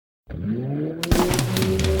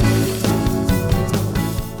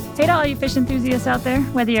Hey to all you fish enthusiasts out there.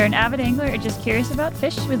 Whether you're an avid angler or just curious about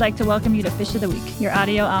fish, we'd like to welcome you to Fish of the Week, your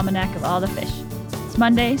audio almanac of all the fish. It's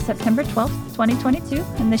Monday, September 12th, 2022,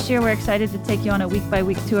 and this year we're excited to take you on a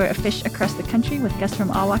week-by-week tour of fish across the country with guests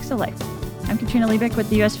from all walks of life. I'm Katrina Liebich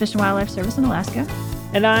with the U.S. Fish and Wildlife Service in Alaska.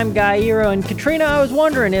 And I'm Guy Eero. And Katrina, I was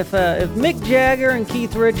wondering if Mick Jagger and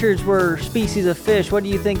Keith Richards were species of fish, what do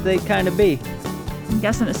you think they'd kind of be? I'm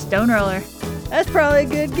guessing a stone roller. That's probably a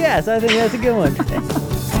good guess. I think that's a good one.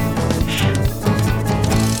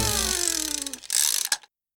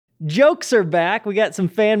 Jokes are back. We got some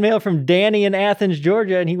fan mail from Danny in Athens,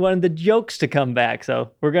 Georgia, and he wanted the jokes to come back.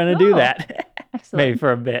 So we're going to do that. Maybe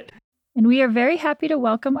for a bit. And we are very happy to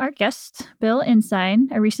welcome our guest, Bill Ensign,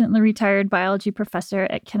 a recently retired biology professor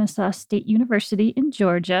at Kennesaw State University in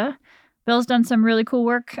Georgia. Bill's done some really cool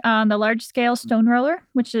work on the large-scale stone roller,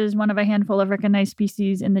 which is one of a handful of recognized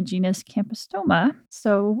species in the genus Campostoma.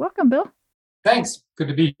 So welcome, Bill. Thanks. Good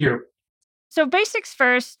to be here. So basics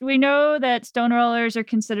first, we know that stone rollers are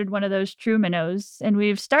considered one of those true minnows, and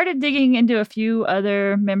we've started digging into a few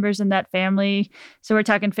other members in that family. So we're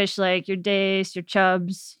talking fish like your dace, your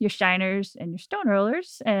chubs, your shiners, and your stone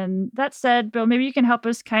rollers. And that said, Bill, maybe you can help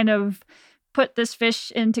us kind of put this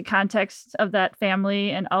fish into context of that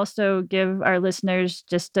family and also give our listeners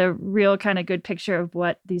just a real kind of good picture of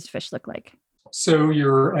what these fish look like. So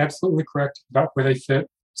you're absolutely correct about where they fit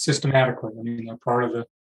systematically. I mean, they're part of the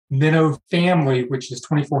minnow family, which is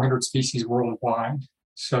 2,400 species worldwide.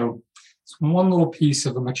 So it's one little piece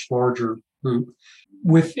of a much larger group.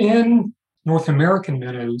 Within North American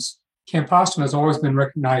minnows, Campostoma has always been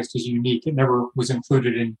recognized as unique. It never was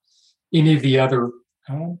included in any of the other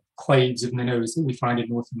clades of minnows that we find in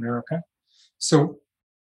North America. So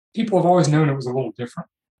people have always known it was a little different.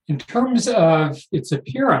 In terms of its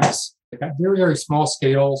appearance, they've got very, very small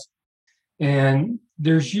scales, and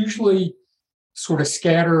there's usually sort of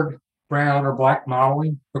scattered brown or black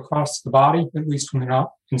mottling across the body, at least when they're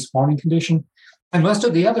not in spawning condition. And most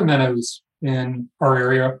of the other minnows in our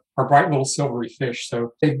area are bright little silvery fish.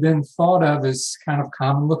 So they've been thought of as kind of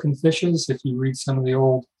common looking fishes. If you read some of the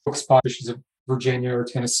old book spot fishes of Virginia or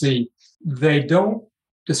Tennessee, they don't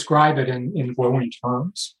describe it in glowing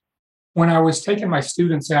terms. When I was taking my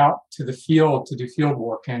students out to the field to do field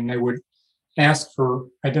work, and they would ask for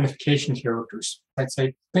identification characters, I'd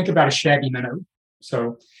say, think about a shaggy minnow.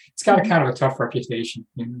 So it's got a kind of a tough reputation.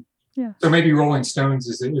 You know? Yeah. So maybe Rolling Stones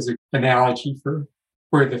is an analogy for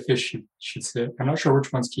where the fish should sit. I'm not sure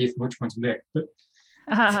which one's Keith and which one's Mick, but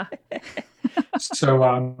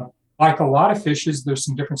so like a lot of fishes, there's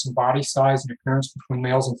some difference in body size and appearance between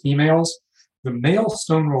males and females. The male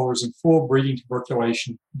stone rollers in full breeding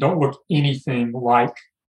tuberculation don't look anything like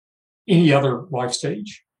any other life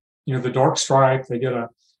stage. You know, the dark stripe, they get a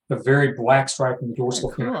very black stripe in the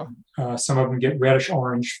dorsal fin. Some of them get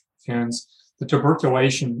reddish-orange fins. The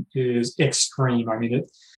tuberculation is extreme. I mean,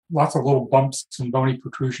 lots of little bumps and bony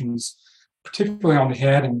protrusions, particularly on the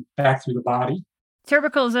head and back through the body.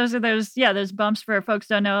 Tubercles, those are those bumps for folks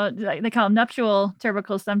don't know. They call them nuptial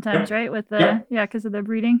tubercles sometimes, right? With because of the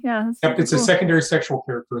breeding. Yeah. It's cool. A secondary sexual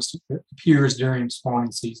characteristic that appears during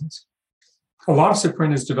spawning seasons. A lot of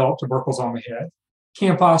cyprinids develop tubercles on the head.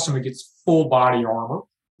 Campostoma gets full body armor.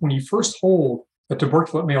 When you first hold a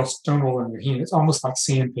tuberculate male stone roller in your hand, it's almost like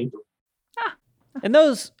sandpaper. And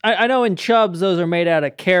those, I know in chubs, those are made out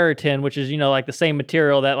of keratin, which is, like the same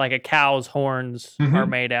material that like a cow's horns are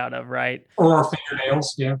made out of, right? Or our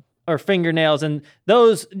fingernails, yeah. Or fingernails. And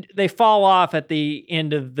those, they fall off at the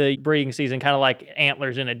end of the breeding season, kind of like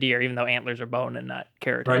antlers in a deer, even though antlers are bone and not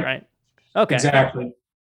keratin, right? Okay. Exactly.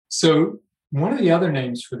 So one of the other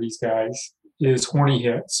names for these guys is horny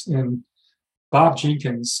heads. And Bob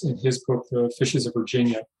Jenkins, in his book, The Fishes of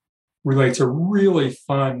Virginia, relates a really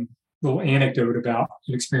fun little anecdote about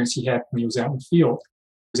an experience he had when he was out in the field.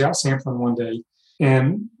 He was out sampling one day,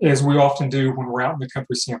 and as we often do when we're out in the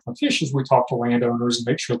country sampling fishes, we talk to landowners and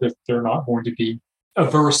make sure that they're not going to be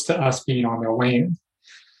averse to us being on their land.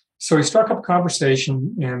 So he struck up a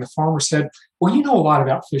conversation, and the farmer said, well, you know a lot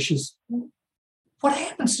about fishes. What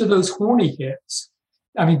happens to those horny heads?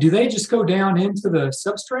 I mean, do they just go down into the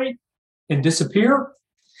substrate and disappear?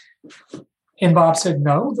 And Bob said,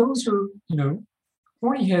 no, those are,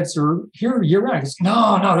 horny heads are here year-round. He goes,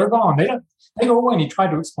 no, they're gone. They go away. And he tried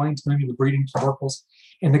to explain to him the breeding tubercles,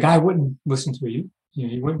 and the guy wouldn't listen to you.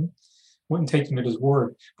 He wouldn't take him at his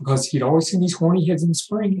word, because he'd always seen these horny heads in the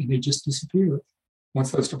spring, and they just disappeared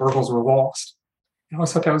once those tubercles were lost. And I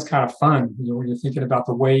always thought that was kind of fun, when you're thinking about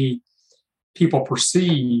the way people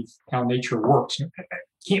perceive how nature works. It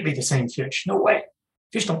can't be the same fish. No way.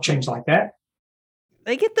 Fish don't change like that.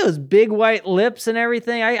 They get those big white lips and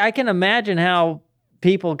everything. I can imagine how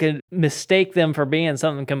people can mistake them for being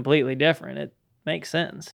something completely different. It makes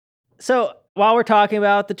sense. So while we're talking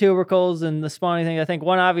about the tubercles and the spawning thing, I think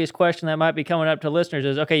one obvious question that might be coming up to listeners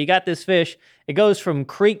is, okay, you got this fish. It goes from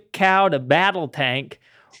creek cow to battle tank.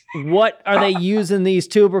 What are they using these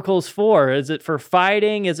tubercles for? Is it for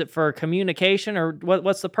fighting? Is it for communication? Or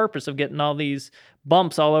what's the purpose of getting all these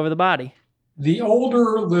bumps all over the body? The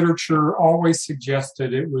older literature always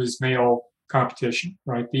suggested it was male competition,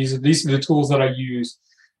 right? These are the tools that I use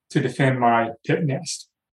to defend my pit nest.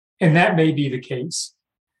 And that may be the case.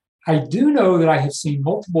 I do know that I have seen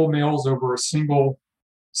multiple males over a single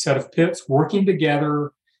set of pits working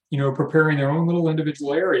together, preparing their own little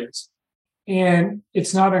individual areas. And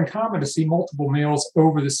it's not uncommon to see multiple males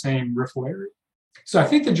over the same riffle area. So I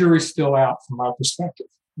think the jury's still out from my perspective.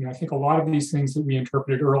 I think a lot of these things that we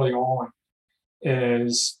interpreted early on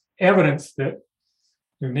as evidence that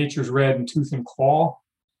nature's red in tooth and claw,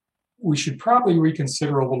 we should probably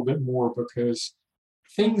reconsider a little bit more, because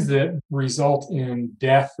things that result in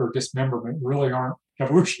death or dismemberment really aren't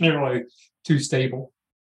evolutionarily too stable.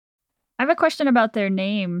 I have a question about their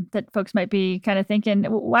name that folks might be kind of thinking.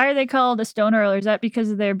 Why are they called a stone roller? Is that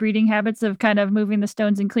because of their breeding habits of kind of moving the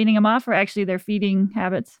stones and cleaning them off, or actually their feeding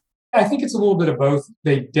habits? I think it's a little bit of both.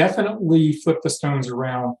 They definitely flip the stones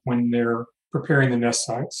around when they're preparing the nest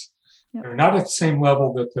sites. Yep. They're not at the same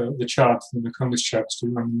level that the chubs, the Nokomis chubs do.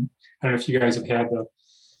 I don't know if you guys have had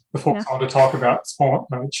the folks on to talk about small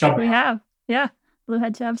chub. We have,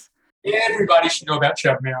 bluehead chubs. Everybody should know about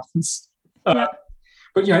chub mountains.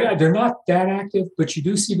 But they're not that active, but you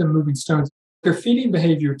do see them moving stones. Their feeding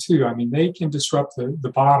behavior too. They can disrupt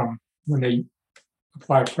the bottom when they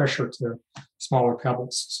apply pressure to smaller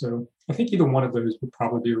pebbles. So I think either one of those would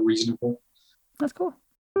probably be reasonable. That's cool.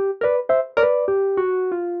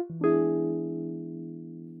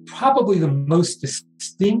 Probably the most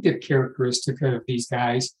distinctive characteristic of these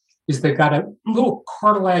guys is they've got a little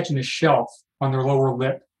cartilaginous shelf on their lower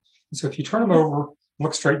lip. And so if you turn them over,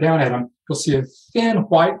 look straight down at them, you'll see a thin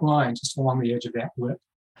white line just along the edge of that lip.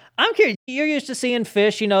 I'm curious, you're used to seeing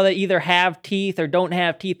fish, that either have teeth or don't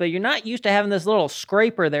have teeth, but you're not used to having this little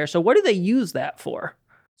scraper there. So what do they use that for?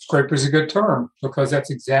 Scraper is a good term, because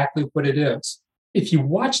that's exactly what it is. If you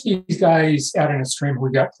watch these guys out in a stream where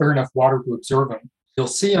we've got clear enough water to observe them, you'll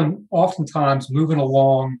see them oftentimes moving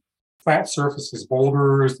along flat surfaces,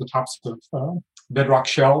 boulders, the tops of bedrock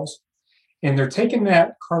shelves. And they're taking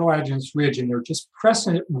that cartilaginous ridge and they're just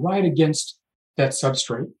pressing it right against that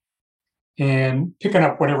substrate and picking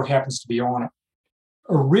up whatever happens to be on it.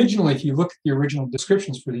 Originally, if you look at the original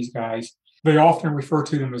descriptions for these guys, they often refer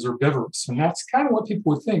to them as herbivorous. And that's kind of what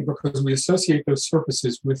people would think, because we associate those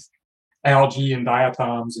surfaces with algae and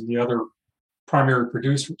diatoms and the other primary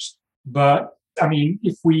producers. But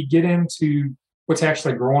if we get into what's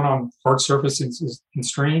actually growing on hard surfaces in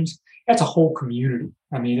streams, that's a whole community.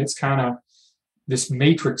 It's kind of this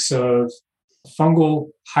matrix of fungal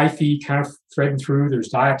hyphae kind of threading through. There's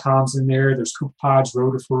diatoms in there. There's copepods,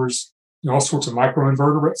 rotifers, all sorts of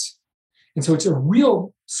microinvertebrates. And so it's a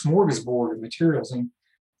real smorgasbord of materials. And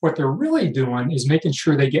what they're really doing is making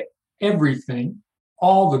sure they get everything,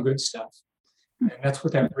 all the good stuff. And that's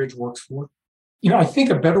what that bridge works for. I think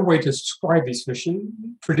a better way to describe these fish,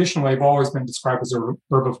 traditionally they've always been described as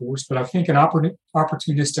herbivores, but I think an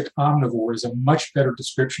opportunistic omnivore is a much better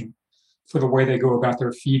description for the way they go about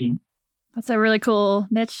their feeding. That's a really cool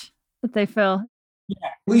niche that they fill. Yeah,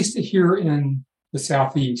 at least here in the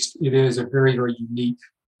Southeast, it is a very, very unique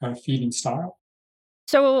feeding style.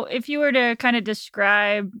 So if you were to kind of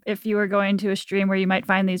describe, if you were going to a stream where you might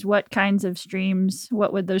find these, what kinds of streams,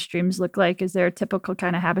 what would those streams look like? Is there a typical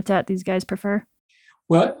kind of habitat these guys prefer?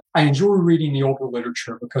 Well, I enjoy reading the older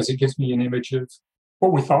literature because it gives me an image of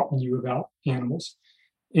what we thought we knew about animals.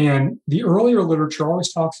 And the earlier literature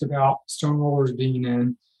always talks about stone rollers being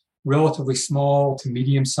in relatively small to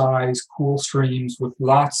medium-sized cool streams with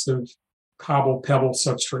lots of cobble pebble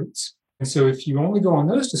substrates. And so if you only go on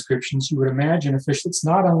those descriptions, you would imagine a fish that's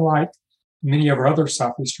not unlike many of our other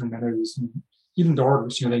southeastern minnows and even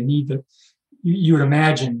darters. They need you would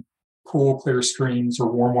imagine cool, clear streams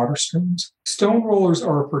or warm water streams. Stone rollers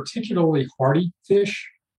are a particularly hardy fish,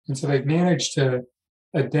 and so they've managed to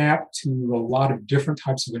adapt to a lot of different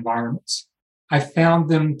types of environments. I found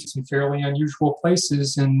them to some fairly unusual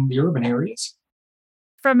places in the urban areas.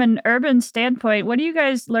 From an urban standpoint, what are you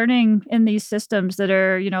guys learning in these systems that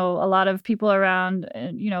are, a lot of people around,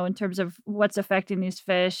 in terms of what's affecting these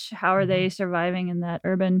fish? How are they surviving in that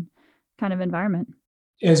urban kind of environment?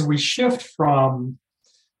 As we shift from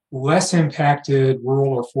less impacted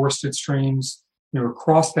rural or forested streams,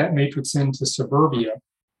 across that matrix into suburbia,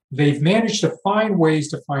 they've managed to find ways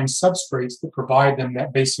to find substrates that provide them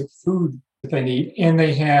that basic food that they need, and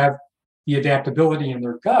they have the adaptability in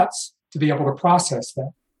their guts to be able to process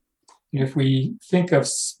that. And if we think of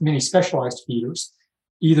many specialized feeders,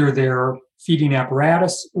 either their feeding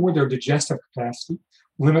apparatus or their digestive capacity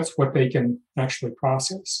limits what they can actually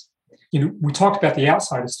process. We talked about the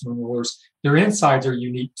outside of stone rollers. Their insides are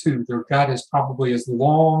unique too. Their gut is probably as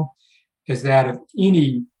long as that of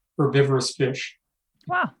any herbivorous fish.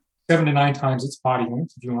 Wow. 7 to 9 times its body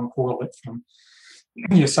length if you uncoil it from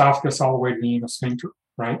the esophagus all the way to the anal sphincter,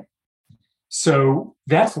 right? So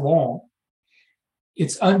that's long.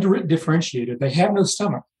 It's undifferentiated. They have no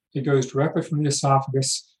stomach. It goes directly from the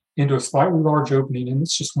esophagus into a slightly large opening, and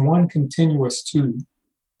it's just one continuous tube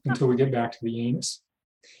until we get back to the anus.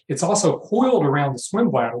 It's also coiled around the swim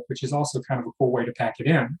bladder, which is also kind of a cool way to pack it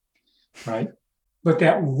in, right? But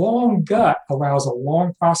that long gut allows a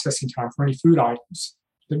long processing time for any food items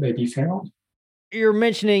that may be found. You're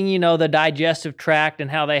mentioning, the digestive tract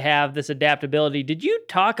and how they have this adaptability. Did you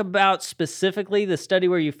talk about specifically the study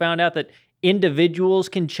where you found out that individuals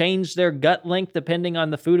can change their gut length depending on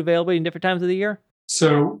the food availability in different times of the year?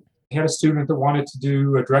 So I had a student that wanted to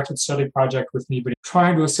do a directed study project with me, but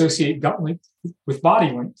trying to associate gut length with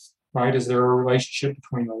body length, right? Is there a relationship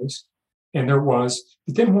between those? And there was.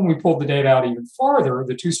 But then when we pulled the data out even farther,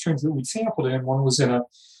 the 2 streams that we sampled in, one was in a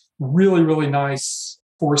really, really nice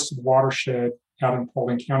forested watershed out in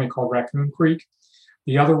Paulding County called Raccoon Creek.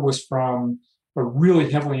 The other was from a really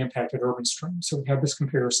heavily impacted urban stream. So we had this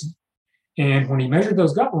comparison. And when he measured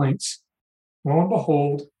those gut lengths, lo and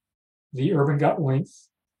behold, the urban gut length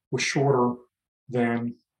was shorter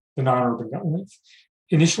than the non-urban gut length.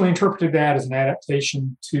 Initially interpreted that as an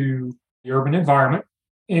adaptation to the urban environment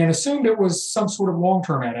and assumed it was some sort of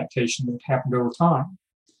long-term adaptation that happened over time.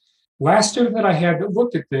 Last student that I had that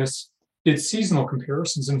looked at this did seasonal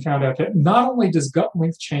comparisons and found out that not only does gut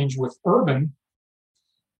length change with urban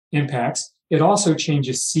impacts, it also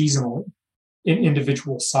changes seasonally in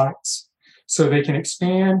individual sites. So they can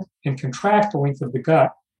expand and contract the length of the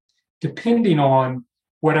gut depending on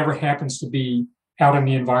whatever happens to be out in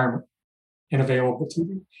the environment and available to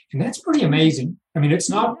them. And that's pretty amazing. I mean, it's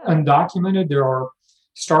not undocumented.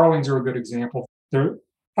 Starlings are a good example. They're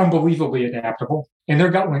unbelievably adaptable, and their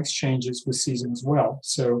gut length changes with season as well.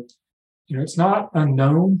 So, it's not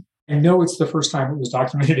unknown. I know it's the first time it was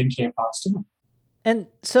documented in Camp Austin. And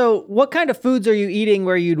so what kind of foods are you eating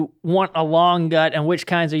where you'd want a long gut, and which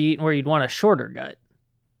kinds are you eating where you'd want a shorter gut?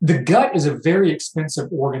 The gut is a very expensive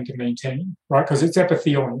organ to maintain, right? Because it's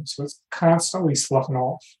epithelium, so it's constantly sloughing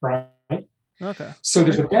off, right? Okay. So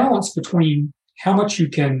there's a balance between how much you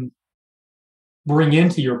can bring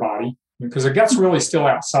into your body, because the gut's really still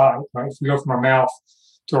outside, right? If we go from our mouth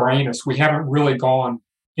to our anus, we haven't really gone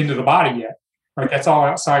into the body yet, right? That's all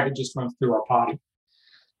outside that just runs through our body.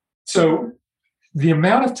 So the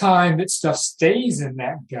amount of time that stuff stays in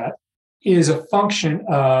that gut is a function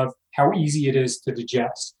of how easy it is to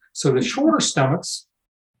digest. So the shorter stomachs,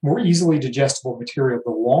 more easily digestible material.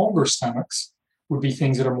 The longer stomachs would be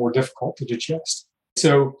things that are more difficult to digest.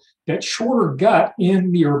 So that shorter gut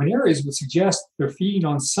in the urban areas would suggest they're feeding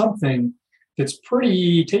on something that's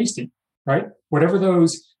pretty tasty, right? Whatever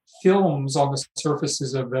those films on the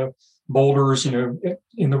surfaces of the boulders, in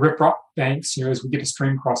the riprap banks, as we get a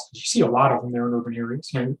stream crossing, you see a lot of them there in urban areas.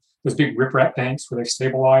 Those big riprap banks where they've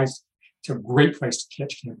stabilized. It's a great place to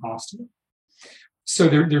catch Camp Austin. So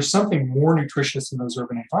there's something more nutritious in those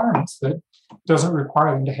urban environments that doesn't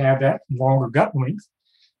require them to have that longer gut length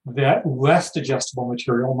that less digestible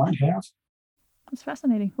material might have. That's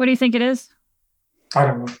fascinating. What do you think it is? I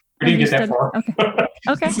don't know. We didn't get that far. Okay.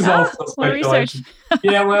 Okay. This is also more research.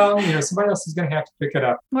 Yeah, well, somebody else is going to have to pick it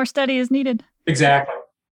up. More study is needed. Exactly.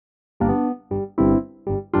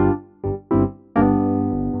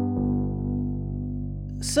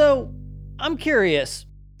 So I'm curious.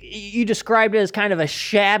 You described it as kind of a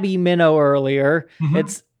shabby minnow earlier. Mm-hmm.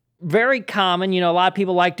 It's very common. A lot of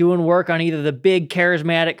people like doing work on either the big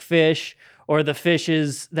charismatic fish or the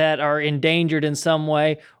fishes that are endangered in some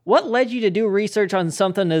way. What led you to do research on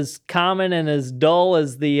something as common and as dull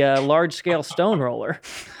as the large-scale stone roller?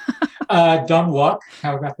 Dumb luck.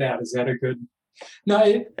 How about that? Is that a good... No,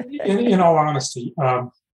 in all honesty,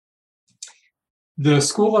 the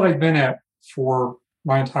school that I've been at for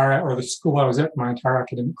the school I was at my entire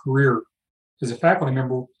academic career as a faculty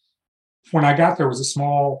member, when I got there was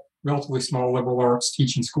a relatively small liberal arts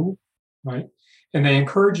teaching school, right? And they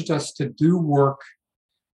encouraged us to do work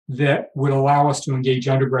that would allow us to engage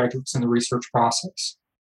undergraduates in the research process.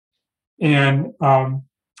 And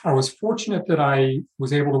I was fortunate that I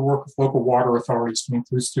was able to work with local water authorities to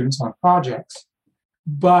include students on projects.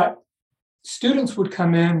 But students would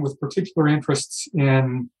come in with particular interests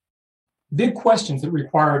in big questions that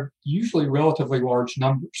required usually relatively large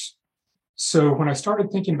numbers. So when I started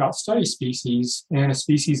thinking about study species and a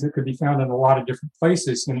species that could be found in a lot of different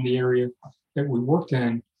places in the area that we worked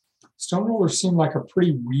in, stone rollers seemed like a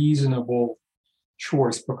pretty reasonable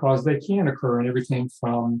choice because they can occur in everything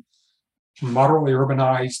from moderately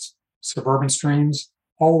urbanized suburban streams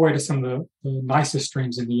all the way to some of the nicest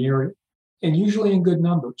streams in the area, and usually in good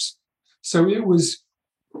numbers. So it was,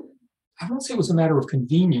 I won't say it was a matter of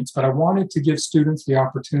convenience, but I wanted to give students the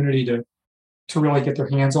opportunity to really get their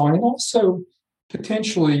hands on and also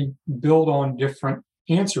potentially build on different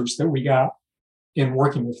answers that we got in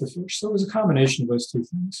working with the fish. So it was a combination of those two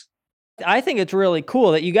things. I think it's really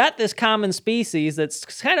cool that you got this common species that's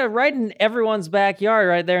kind of right in everyone's backyard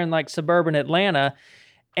right there in like suburban Atlanta.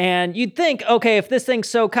 And you'd think, okay, if this thing's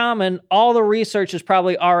so common, all the research is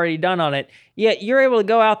probably already done on it. Yet you're able to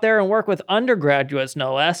go out there and work with undergraduates,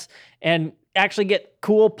 no less, and actually get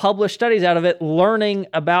cool published studies out of it, learning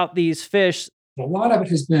about these fish. A lot of it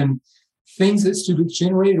has been things that students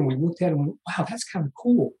generated, and we looked at it and went, wow, that's kind of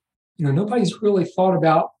cool. Nobody's really thought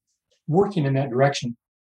about working in that direction.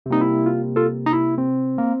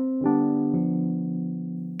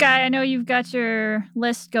 Guy, I know you've got your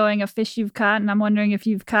list going of fish you've caught, and I'm wondering if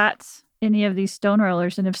you've caught any of these stone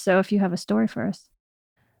rollers, and if so, if you have a story for us.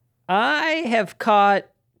 I have caught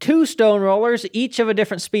 2 stone rollers, each of a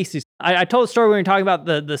different species. I told a story when we were talking about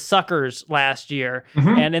the suckers last year.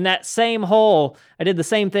 Mm-hmm. And in that same hole, I did the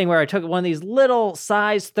same thing where I took one of these little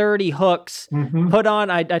size 30 hooks, put on,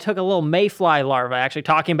 I took a little mayfly larva, actually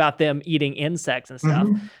talking about them eating insects and stuff.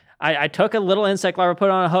 I took a little insect larva, put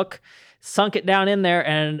on a hook, sunk it down in there,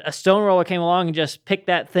 and a stone roller came along and just picked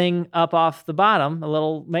that thing up off the bottom, a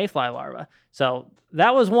little mayfly larva. So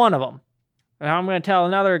that was one of them. Now I'm going to tell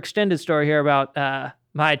another extended story here about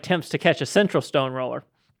my attempts to catch a central stone roller.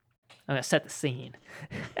 I'm going to set the scene.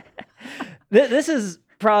 This is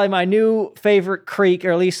probably my new favorite creek,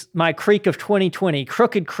 or at least my creek of 2020,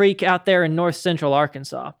 Crooked Creek out there in north central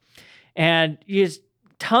Arkansas. And just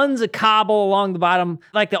tons of cobble along the bottom,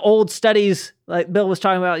 like the old studies, like Bill was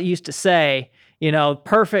talking about, used to say,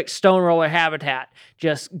 perfect stone roller habitat,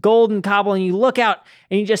 just golden cobble. And you look out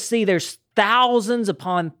and you just see there's thousands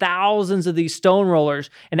upon thousands of these stone rollers.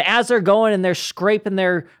 And as they're going and they're scraping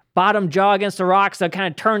their bottom jaw against the rocks, they'll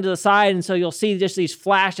kind of turn to the side. And so you'll see just these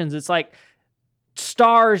flashings. It's like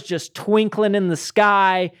stars just twinkling in the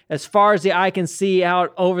sky as far as the eye can see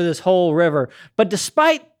out over this whole river. But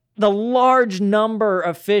despite the large number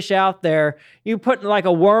of fish out there, you put like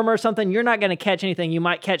a worm or something, you're not going to catch anything. You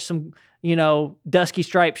might catch some, dusky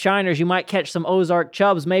striped shiners. You might catch some Ozark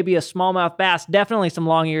chubs, maybe a smallmouth bass, definitely some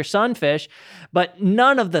long-eared sunfish, but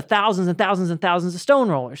none of the thousands and thousands and thousands of stone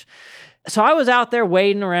rollers. So I was out there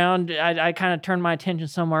wading around. I kind of turned my attention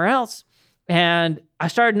somewhere else, and I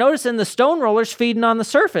started noticing the stone rollers feeding on the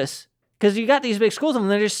surface, because you got these big schools of them,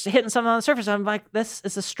 they're just hitting something on the surface. I'm like, this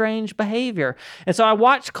is a strange behavior. And so I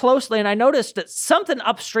watched closely, and I noticed that something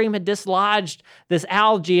upstream had dislodged this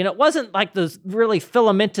algae, and it wasn't like the really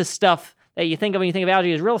filamentous stuff that you think of when you think of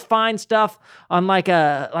algae. It's real fine stuff on like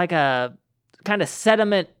a kind of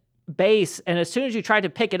sediment base, and as soon as you tried to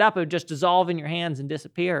pick it up, it would just dissolve in your hands and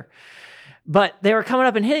disappear. But they were coming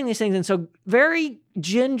up and hitting these things, and so very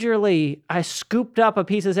gingerly, I scooped up a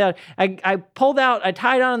piece of this. I pulled out, I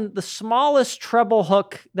tied on the smallest treble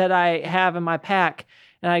hook that I have in my pack,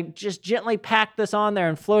 and I just gently packed this on there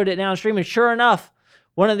and floated it downstream, and sure enough,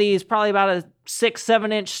 one of these, probably about a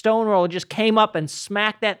 6-7 inch stone roller, just came up and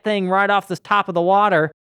smacked that thing right off the top of the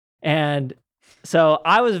water. And so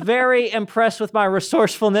I was very impressed with my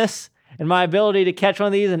resourcefulness and my ability to catch one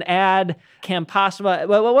of these and add Campaspa.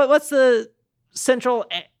 What's the central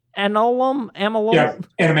anomalum? Yeah,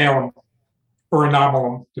 anomalum or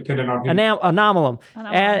anomalum, depending on who. Anomalum.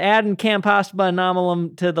 Adding Campaspa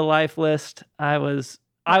anomalum to the life list. I was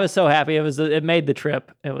so happy. It made the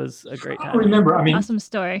trip. It was a great time. I remember, awesome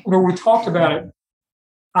story. When we talked about it,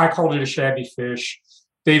 I called it a shabby fish.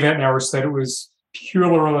 Dave Ettenauer said it was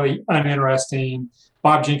purely uninteresting.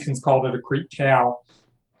 Bob Jenkins called it a creek cow.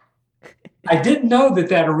 I didn't know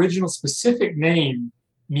that original specific name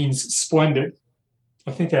means splendid.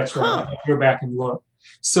 I think that's right. Huh. I have to go back and look.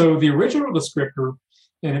 So the original descriptor,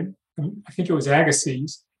 and I think it was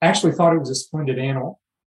Agassiz, actually thought it was a splendid animal.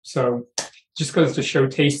 So just goes to show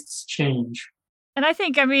tastes change. And I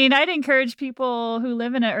think, I'd encourage people who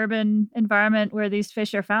live in an urban environment where these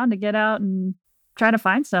fish are found to get out and try to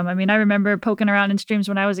find some. I remember poking around in streams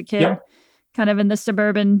when I was a kid. Yeah. kind of in the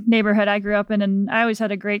suburban neighborhood I grew up in. And I always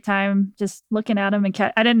had a great time just looking at them. And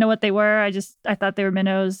I didn't know what they were. I thought they were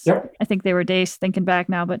minnows. Yep. I think they were dace, thinking back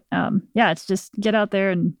now. But yeah, it's just get out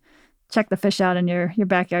there and check the fish out in your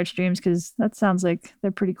backyard streams, because that sounds like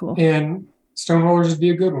they're pretty cool. And stone rollers would be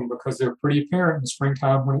a good one because they're pretty apparent in the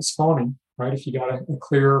springtime when it's spawning, right? If you got a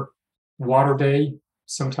clear water day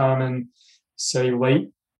sometime in, say, late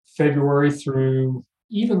February through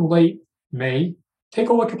even late May, take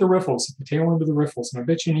a look at the riffles, at the tail end of the riffles, and I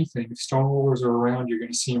bet you anything, if stone rollers are around, you're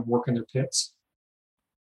going to see them working their pits.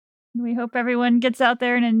 We hope everyone gets out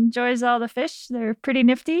there and enjoys all the fish. They're pretty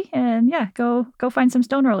nifty, and yeah, go find some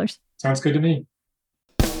stone rollers. Sounds good to me.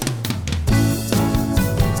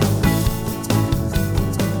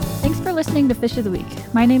 Thanks for listening to Fish of the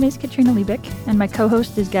Week. My name is Katrina Liebig, and my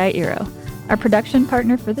co-host is Guy Eero. Our production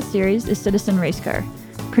partner for the series is Citizen Racecar.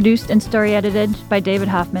 Produced and story edited by David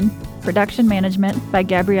Hoffman. Production management by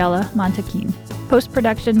Gabriella Montequin.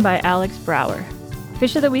 Post-production by Alex Brower.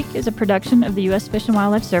 Fish of the Week is a production of the U.S. Fish and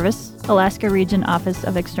Wildlife Service, Alaska Region Office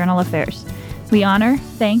of External Affairs. We honor,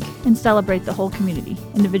 thank, and celebrate the whole community,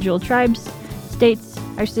 individual tribes, states,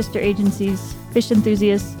 our sister agencies, fish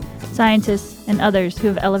enthusiasts, scientists, and others who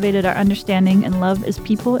have elevated our understanding and love as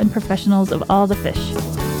people and professionals of all the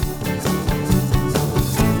fish.